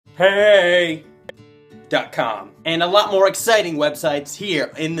Hey.com. And a lot more exciting websites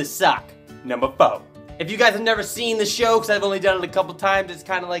here in the S.O.C. number 4. If you guys have never seen the show, because I've only done it a couple times, it's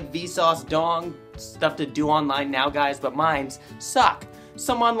kind of like Vsauce Dong, stuff to do online now, guys, but mine's S.O.C.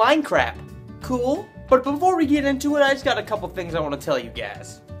 Some online crap. Cool? But before we get into it, I just got a couple things I want to tell you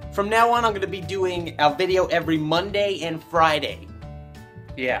guys. From now on, I'm going to be doing a video every Monday and Friday.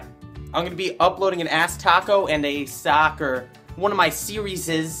 Yeah. I'm going to be uploading an Ask Taco and a S.O.C. or one of my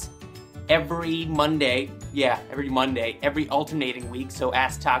series every Monday. Yeah, every Monday. Every alternating week. So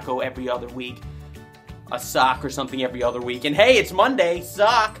Ask Taco every other week. A S.O.C. or something every other week. And hey, it's Monday,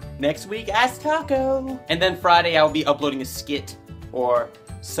 S.O.C. Next week, Ask Taco. And then Friday, I'll be uploading a skit or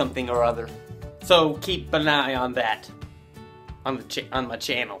something or other. So keep an eye on that. On my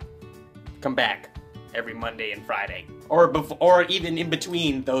channel. Come back every Monday and Friday. Or even in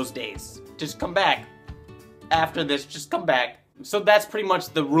between those days. Just come back. After this, just come back. So that's pretty much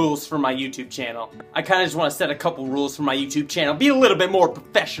the rules for my YouTube channel. I kind of just want to set a couple rules for my YouTube channel. Be a little bit more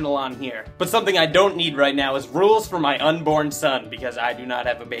professional on here. But something I don't need right now is rules for my unborn son, because I do not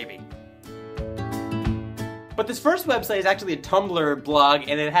have a baby. But this first website is actually a Tumblr blog,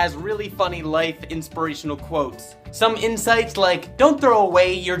 and it has really funny life inspirational quotes. Some insights like, don't throw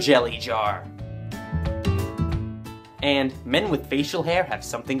away your jelly jar. And men with facial hair have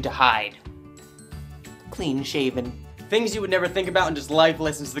something to hide. Clean shaven. Things you would never think about and just life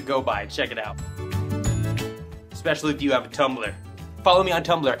lessons to go by. Check it out. Especially if you have a Tumblr. Follow me on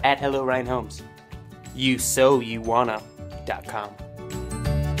Tumblr at HelloRyanHolmes. YouSoYouWanna.com.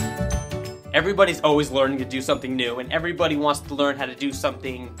 Everybody's always learning to do something new, and everybody wants to learn how to do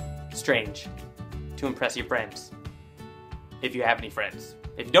something strange to impress your friends. If you have any friends.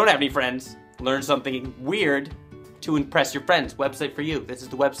 If you don't have any friends, learn something weird to impress your friends. Website for you. This is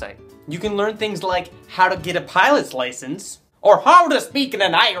the website. You can learn things like how to get a pilot's license, or how to speak in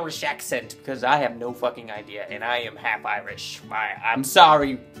an Irish accent, because I have no fucking idea, and I am half Irish. I'm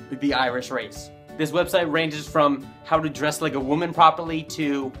sorry with the Irish race. This website ranges from how to dress like a woman properly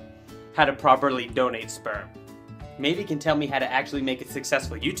to how to properly donate sperm. Maybe you can tell me how to actually make a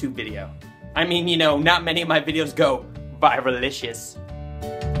successful YouTube video. I mean, you know, not many of my videos go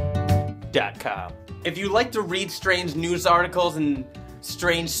viralicious.com. If you like to read strange news articles and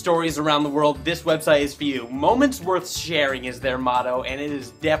strange stories around the world, this website is for you. Moments worth sharing is their motto, and it is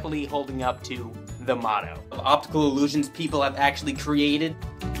definitely holding up to the motto. Optical illusions people have actually created.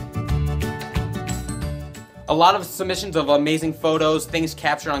 A lot of submissions of amazing photos, things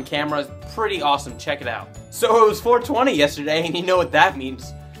captured on camera. Pretty awesome, check it out. So it was 420 yesterday, and you know what that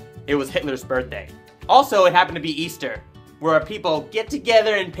means. It was Hitler's birthday. Also, it happened to be Easter, where our people get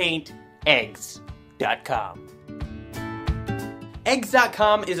together and paint eggs.com.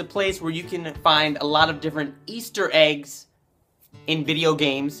 Eggs.com is a place where you can find a lot of different Easter eggs in video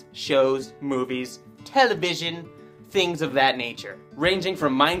games, shows, movies, television, things of that nature. Ranging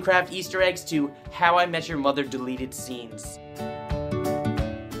from Minecraft Easter eggs to How I Met Your Mother deleted scenes.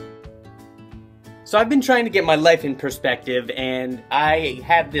 So I've been trying to get my life in perspective, and I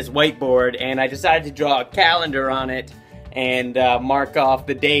had this whiteboard, and I decided to draw a calendar on it and mark off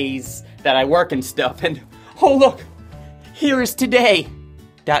the days that I work and stuff, and oh look!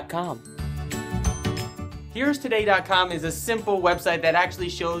 HereIsToday.com. HereIsToday.com is a simple website that actually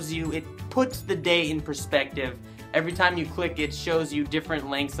shows you, it puts the day in perspective. Every time you click, it shows you different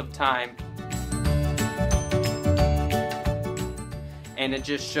lengths of time. And it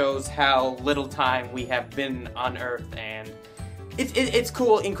just shows how little time we have been on Earth, and it's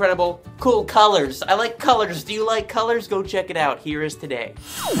cool, incredible, cool colors. I like colors. Do you like colors? Go check it out. Here is today.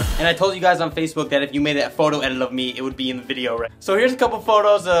 And I told you guys on Facebook that if you made a photo edit of me, it would be in the video, right? So here's a couple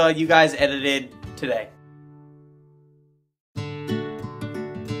photos you guys edited today.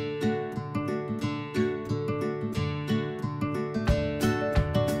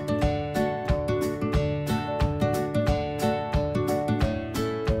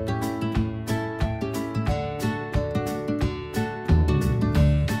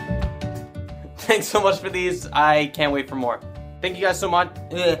 Thanks so much for these. I can't wait for more. Thank you guys so much.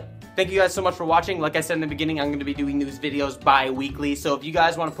 Thank you guys so much for watching. Like I said in the beginning, I'm going to be doing these videos bi-weekly. So if you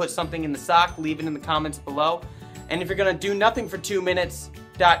guys want to put something in the S.O.C, leave it in the comments below. And if you're going to do nothing for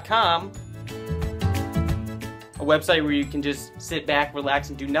 2minutes.com, a website where you can just sit back, relax,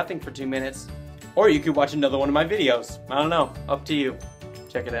 and do nothing for 2 minutes. Or you could watch another one of my videos. I don't know. Up to you.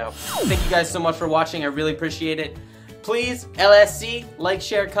 Check it out. Thank you guys so much for watching. I really appreciate it. Please, LSC, like,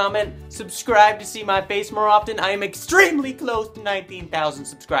 share, comment, subscribe to see my face more often. I am extremely close to 19,000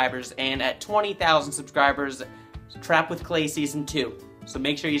 subscribers, and at 20,000 subscribers, Trap with Clay Season 2. So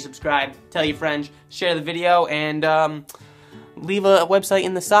make sure you subscribe, tell your friends, share the video, and leave a website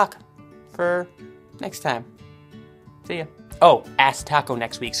in the sock for next time. See ya. Oh, Ask Taco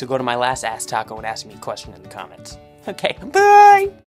next week, so go to my last Ask Taco and ask me a question in the comments. Okay, bye!